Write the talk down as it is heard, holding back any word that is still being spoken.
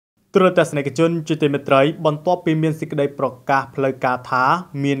ត្រួតទស្សនិកជនជាទីមេត្រីបន្ទាប់ពីមានសេចក្តីប្រកាសផ្លូវការថា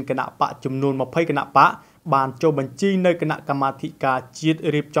មានគណៈបកចំនួន20គណៈបកបានចុះបញ្ជីនៅគណៈកម្មាធិការជាតិ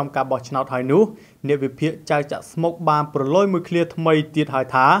រៀបចំការបោះឆ្នោតហើយនោះអ្នកវិភាគចៅចាក់ស្មុកបានប្រឡយមួយឃ្លាថ្មីទៀតហើយ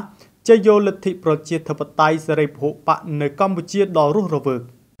ថាជយោលទ្ធិប្រជាធិបតេយ្យសេរីពហុបកនៅកម្ពុជាដ៏រស់រវើក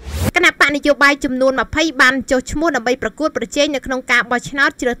គណៈបកនយោបាយចំនួន20បានចុះឈ្មោះដើម្បីប្រកួតប្រជែងនៅក្នុងការបោះឆ្នោត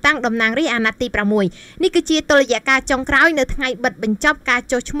ជ្រើសតាំងតំណាងរាស្ត្រអាណត្តិទី6នេះគឺជាតុល្យការចុងក្រោយនៅថ្ងៃបិទបញ្ចប់ការ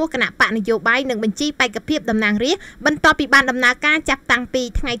ចុះឈ្មោះគណៈបកនយោបាយនិងបញ្ជីបេក្ខភាពតំណាងរាស្ត្របន្ទាប់ពីបានដំណើរការចាប់តាំងពី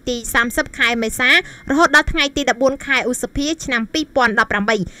ថ្ងៃទី30ខែមេសារហូតដល់ថ្ងៃទី14ខែឧសភាឆ្នាំ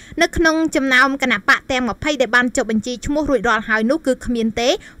2018នៅក្នុងចំណោមគណៈបកទាំង20ដែលបានចុះបញ្ជីឈ្មោះរួចរាល់ហើយនោះគឺគ្មានទេ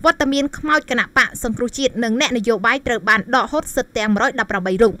វត្តមានខ្មោចគណៈបកសង្គ្រោះជាតិនិងអ្នកនយោបាយត្រូវបានដកហូតសិទ្ធិទាំង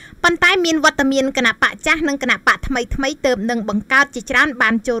118រូបប៉ុន្តែមានវត្តមានគណៈបកចាស់និងគណៈបកថ្មីទើបនឹងបង្កើតជាច្រើនបា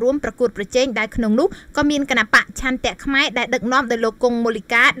នចូលរួមប្រកួតប្រជែងដែលក្នុងនោះក៏មានគណៈបកឆន្ទៈខ្មែរដែលដឹកនាំដោយលោកគង់មូលី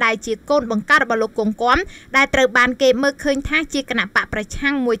កាដែលជាកូនបង្កើតរបស់លោកគង់គំដែលត្រូវបានគេមើលឃើញថាជាគណៈបកប្រ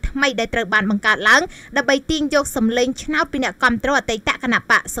ឆាំងមួយថ្មីដែលត្រូវបានបង្កើតឡើងដើម្បីទាញយកសម្លេងឆ្នោតពីអ្នកគាំទ្រអតីតគណៈ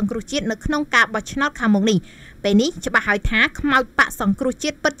បកសង្គ្រោះជាតិនៅក្នុងការបោះឆ្នោតខាងមុខនេះពេលនេះច្បាស់ហើយថាខ្មោចបកសង្គ្រោះជា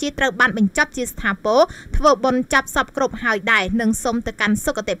តិពិតជាត្រូវបានបញ្ចប់ជាស្ថាពរធ្វើបុណ្យចាប់សពគ្រប់ហើយដែរនិងសូមទៅកាន់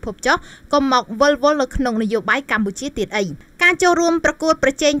សុគតិភពចុះកុំមកវល់នៅក្នុងនយោបាយកម្ពុជាទៀតអីការចូលរួមប្រកួតប្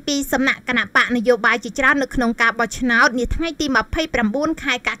រជែងពីសំណាក់គណៈបកនយោបាយជាច្រើននៅក្នុងការបោះឆ្នោតនាថ្ងៃទី29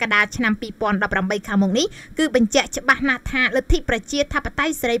ខែកក្កដាឆ្នាំ2018ខាងមុខនេះគឺបញ្ជាក់ច្បាស់ណាស់ថាលទ្ធិប្រជាធិបតេ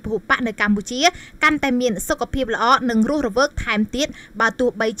យ្យសេរីពហុបកនៅកម្ពុជាកាន់តែមានសុខភាពល្អនិងរស់រវើកថែមទៀតបើទោះ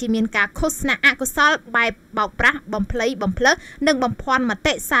បីជាមានការឃោសនាអកុសលបែបបោកប្រាស់បំភ្លៃបំភ្លើសនិងបំភាន់ម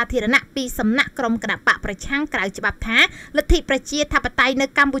តិសាធារណៈពីសំណាក់ក្រុមគណៈបកប្រឆាំងក្រៅច្បាប់ថាលទ្ធិប្រជាធិបតេយ្យនៅ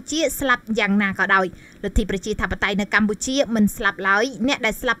កម្ពុជាស្លាប់យ៉ាងណាក៏ដោយលទ្ធិប្រជាធិបតេយ្យនៅកម្ពុជាមិនស្លាប់ឡើយអ្នក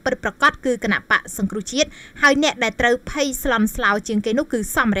ដែលស្លាប់ពិតប្រាកដគឺគណៈបកសង្គ្រោះជាតិហើយអ្នកដែលត្រូវភ័យស្លន់ស្លោជាងគេនោះគឺ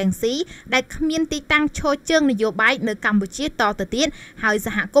សំរងស៊ីដែលគ្មានទីតាំងឈរជើងនយោបាយនៅកម្ពុជាតទៅទៀតហើយស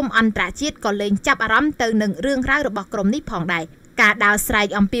ហគមន៍អន្តរជាតិក៏លែងចាប់អារម្មណ៍ទៅនឹងរឿងរ៉ាវរបស់ក្រុមនេះផងដែរការដើរស្រែក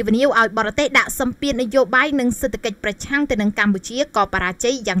អំពាវនាវឲ្យបរទេសដាក់សម្ពាធនយោបាយនិងសេដ្ឋកិច្ចប្រឆាំងទៅនឹងកម្ពុជាក៏បរា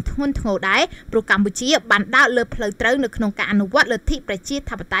ជ័យយ៉ាងធ្ងន់ធ្ងរដែរព្រោះកម្ពុជាបានដើរលើផ្លូវត្រូវនៅក្នុងការអនុវត្តលទ្ធិប្រជា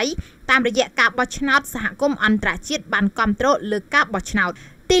ធិបតេយ្យតាមរយៈការបោះឆ្នោតសហគមន៍អន្តរជាតិបានគ្រប់គ្រងលើការបោះឆ្នោត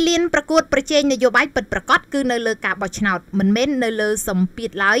ទីលានប្រកួតប្រជែងនយោបាយពិតប្រាកដគឺនៅលើការបោះឆ្នោតមិនមែននៅលើសម្ពាធ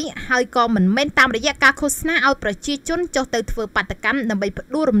ឡើយហើយក៏មិនមែនតាមរយៈការឃោសនាឲ្យប្រជាជនចុះទៅធ្វើបាតកម្មដើម្បីផ្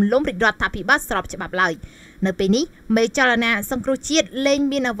ដួលរំលំរាជរដ្ឋាភិបាលស្របច្បាប់ឡើយនៅពេលនេះមេចលនាសង្គ្រោះជាតិលែង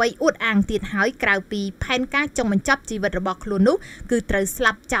មានអ្វីអួតអាងទៀតហើយក្រៅពីផែនការចុងបញ្ចប់ជីវិតរបស់ខ្លួននោះគឺត្រូវស្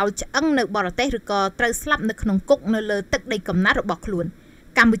លាប់ចោលឆ្អឹងនៅបរទេសឬក៏ត្រូវស្លាប់នៅក្នុងគុកនៅលើទឹកដីកំណើតរបស់ខ្លួន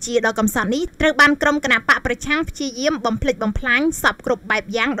កម្ពុជាដ៏កំសត់នេះត្រូវបានក្រុមគណៈបកប្រឆាំងព្យាយាមបំផ្លិចបំផ្លាញសពគ្រប់បែប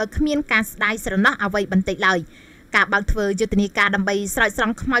យ៉ាងដោយគ្មានការស្ដាយស្រណោះអ្វីបន្តិចឡើយការបើកធ្វើយុទ្ធនាការដើម្បីស្រោចស្រ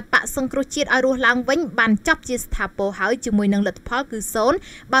ង់ខ្មោចបកសង្គ្រោះជាតិឲ្យរស់ឡើងវិញបានចប់ជាស្ថាពរហើយជាមួយនឹងលទ្ធផលគឺ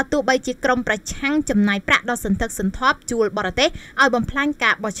0បើទោះបីជាក្រុមប្រឆាំងចំណាយប្រាក់ដ៏សន្ធឹកសន្ធាប់ជួលបរទេសឲ្យបំផ្លាញ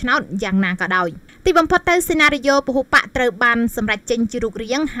ការបោះឆ្នោតយ៉ាងណាក៏ដោយទីបំផុតទៅសេណារីយ៉ូពហុបកត្រូវបានសម្រេចចេញជារូប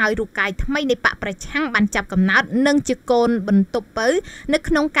រាងហើយរូបកាយថ្មីនៃបកប្រឆាំងបានចាប់កំណើតនិងជាកូនបន្ទប់ពៅនៅ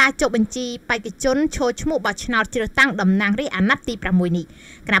ក្នុងការចុះបញ្ជីបេក្ខជនឈរឈ្មោះបោះឆ្នោតជ្រើសតាំងតំណាងរាស្ត្រអាណត្តិទី6នេះ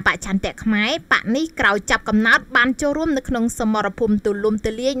គណៈបកឆន្ទៈខ្មែរបកនេះក្រោយចាប់កំណើតបានចូលរួមនៅក្នុងសមរភូមិទូលំ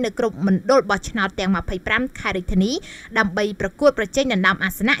ទូលាយនៅគ្រប់មណ្ឌលបោះឆ្នោតទាំង25ខេត្តរាជធានីដើម្បីប្រកួតប្រជែងដណ្ដើមអា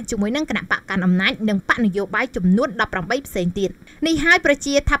សនៈជាមួយនឹងគណៈបកកណ្ដាលអំណាចនិងបកនយោបាយចំនួន18ផ្សេងទៀតនេះហើយប្រ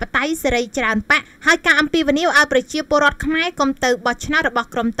ជាធិបតេយ្យសេរីច្រើនបកហើយការអំពាវនាវឲ្យប្រជាពលរដ្ឋខ្មែរកុំទៅបោះឆ្នោតរបស់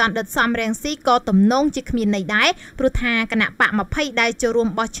ក្រុមតនដិតសំរងស៊ីក៏ទំនងជាគ្មានន័យដែរព្រោះថាគណៈបក20ដែលចូលរួម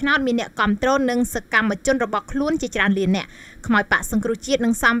បោះឆ្នោតមានអ្នកគាំទ្រនិងសកម្មជនរបស់ខ្លួនជាច្រើនលានអ្នកខ្មោចបកសង្គ្រោះជាតិនិ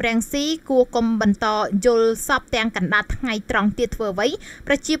ងសំរងស៊ីគួរកុំបន្តយល់សពទាំងកណ្ដាលថ្ងៃត្រង់ទៀតធ្វើអ្វី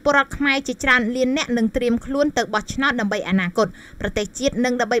ប្រជាពលរដ្ឋខ្មែរជាច្រើនលានអ្នកនឹងត្រៀមខ្លួនទៅបោះឆ្នោតដើម្បីអនាគតប្រទេសជាតិនិ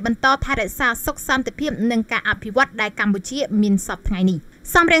ងដើម្បីបន្តថែរក្សាសុខសន្តិភាពនិងការអភិវឌ្ឍដែលកម្ពុជាមានសពថ្ងៃនេះ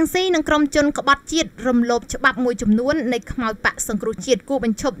សំរងស៊ីនិងក្រុមជនក្បត់ជាតិរំលោភច្បាប់មួយចំនួននៃខ្មោចបកសង្គ្រោះជាតិគូប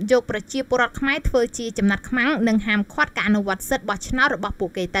ញ្ឈប់យកប្រជាពលរដ្ឋខ្មែរធ្វើជាចំណាត់ខ្មាំងនិងហាមឃាត់ការអនុវត្តសិទ្ធិបោះឆ្នោតរបស់ពួក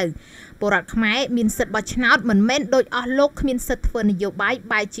គេទៅពលរដ្ឋខ្មែរមានសិទ្ធិបោះឆ្នោតមិនមែនដូចអស់លោកគ្មានសិទ្ធិធ្វើនយោបាយ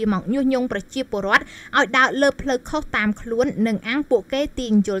បែរជាមកញុះញង់ប្រជាពលរដ្ឋឲ្យដើរលើផ្លូវខុសតាមខ្លួននិងអាងពួកគេទា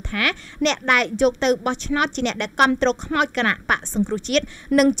ញយល់ថាអ្នកដែលយកទៅបោះឆ្នោតជាអ្នកដែលគ្រប់គ្រងខ្មោចគណៈបកសង្គ្រោះជាតិ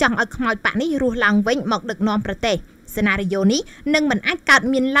និងចង់ឲ្យខ្មោចបកនេះរស់ឡើងវិញមកដឹកនាំប្រទេសសេណារីយ៉ូនេះនឹងមិនអាចកើត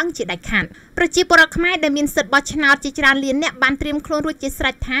មានឡើងជាដាច់ខាតប្រជាពលរដ្ឋខ្មែរដែលមានសិទ្ធិបោះឆ្នោតជាច្រើនលានអ្នកបានត្រៀមខ្លួនរួចជាស្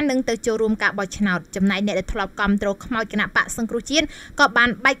រេចថានឹងទៅចូលរួមការបោះឆ្នោតចំណែកអ្នកដែលធ្លាប់គ្រប់គ្រងខ្មោចគណៈបកសង្គ្រោះជាតិក៏បាន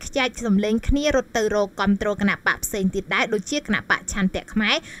បែកខ្ចាច់សម្លេងគ្នារត់ទៅរកគ្រប់គ្រងគណៈបកផ្សេងទៀតដែរដូចជាគណៈបកឆន្ទៈខ្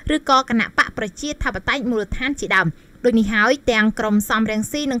មែរឬក៏គណៈបកប្រជាធិបតេយ្យមូលដ្ឋានជាដើម ដូចនេះហើយទាំងក្រុមសំរង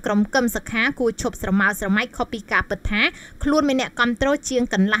ស៊ីនិងក្រុមកឹមសខាគួរឈប់ស្រមើស្រមៃខុសពីការពិតថាខ្លួនមានអ្នកគ្រប់គ្រងជាង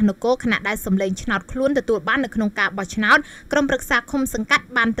កន្លះនគរខណៈដែលសម្លេងឆ្នោតខ្លួនទទួលបាននៅក្នុងការបោះឆ្នោតក្រុមប្រឹក្សាឃុំសង្កាត់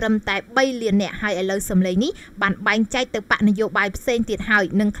បានត្រឹមតែ3លាននាក់ហើយឥឡូវសម្លេងនេះបានបែងចែកទៅបកនយោបាយផ្សេងទៀតហើយ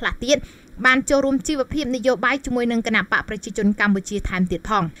និងខ្លះទៀតបានចូលរួមជីវភាពនយោបាយជាមួយនឹងគណៈបកប្រជាជនកម្ពុជាថែមទៀត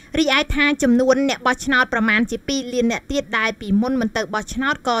ផងរីឯថាចំនួនអ្នកបោះឆ្នោតប្រមាណជា2លានអ្នកទៀតដែលពីមុនមិនទៅបោះឆ្នោ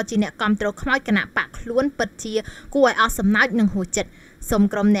តក៏ជាអ្នកគ្រប់គ្រងខ្មោចគណៈបកខ្លួនពិតជាគួរឲ្យអស់សំណើចនិងហួសចិត្តសូម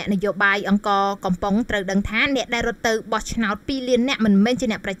ក្រុមអ្នកនយោបាយអង្គរកំពុងត្រូវដឹងថាអ្នកដែលរត់ទៅបោះឆ្នោត2លានអ្នកមិនមែនជា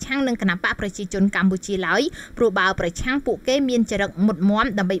អ្នកប្រឆាំងនឹងគណៈបកប្រជាជនកម្ពុជាឡើយព្រោះបើប្រឆាំងពួកគេមានចរិតមុតមម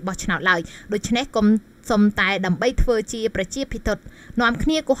ដើម្បីបោះឆ្នោតឡើយដូច្នេះគុំសុំតែដើម្បីធ្វើជាប្រជាភិតុតនាំគ្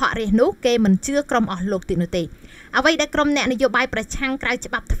នាកុហករះនោះគេមិនជឿក្រុមអស់លោកទៀតនោះទេអ្វីដែលក្រុមអ្នកនយោបាយប្រឆាំងក្រៅ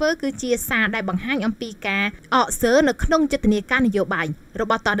ច្បាប់ធ្វើគឺជាសារដែលបង្ហាញអំពីការអកសើនៅក្នុងយុទ្ធនាការនយោបាយរ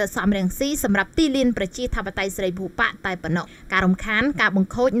បស់តដសំរងស៊ីសម្រាប់ទីលានប្រជាធិបតេយ្យសេរីភូប៉ាតែប៉ុណ្ណោះការរំខានការប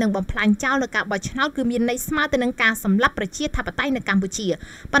ង្ខូចនិងបំផ្លាញចោលនៅការបោះឆ្នោតគឺមានន័យស្មើទៅនឹងការសម្លាប់ប្រជាធិបតេយ្យនៅកម្ពុជា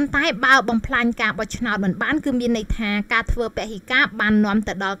ប៉ុន្តែបើបំផ្លាញការបោះឆ្នោតមិនបានគឺមានន័យថាការធ្វើពហិការបាននាំ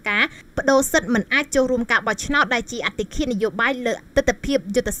ទៅដល់ការបដូរសិទ្ធិមិនអាចចូលរួមការបោះឆ្នោតដែលជាអតិឃាតនយោបាយលើទស្សនវិជ្ជា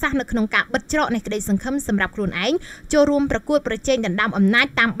យុទ្ធសាស្ត្រនៅក្នុងការបិទច្រកនៃក្តីសង្ឃឹមសម្រាប់ខ្លួនឯងចូលរួមប្រកួតប្រជែងដណ្ដើមអំណាច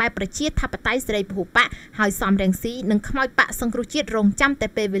តាមបែបប្រជាធិបតេយ្យសេរីភូប៉ាហើយសំរងស៊ីនិងខ្មោចបកសង្គ្រោះជាតិរងចាំតែ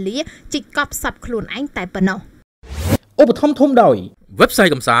ពេលវេលាជីកកប់សັບខ្លួនឯងតែប៉ុណ្ណោះឧបត្ថម្ភធំដោយ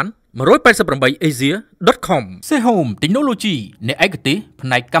website កំសាន្ត 188asia.com Sehome Technology អ្នកឯកទេសផ្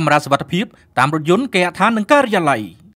នែកកាមេរ៉ាសុវត្ថិភាពតាមរថយន្តគេហដ្ឋាននិងការិយាល័យ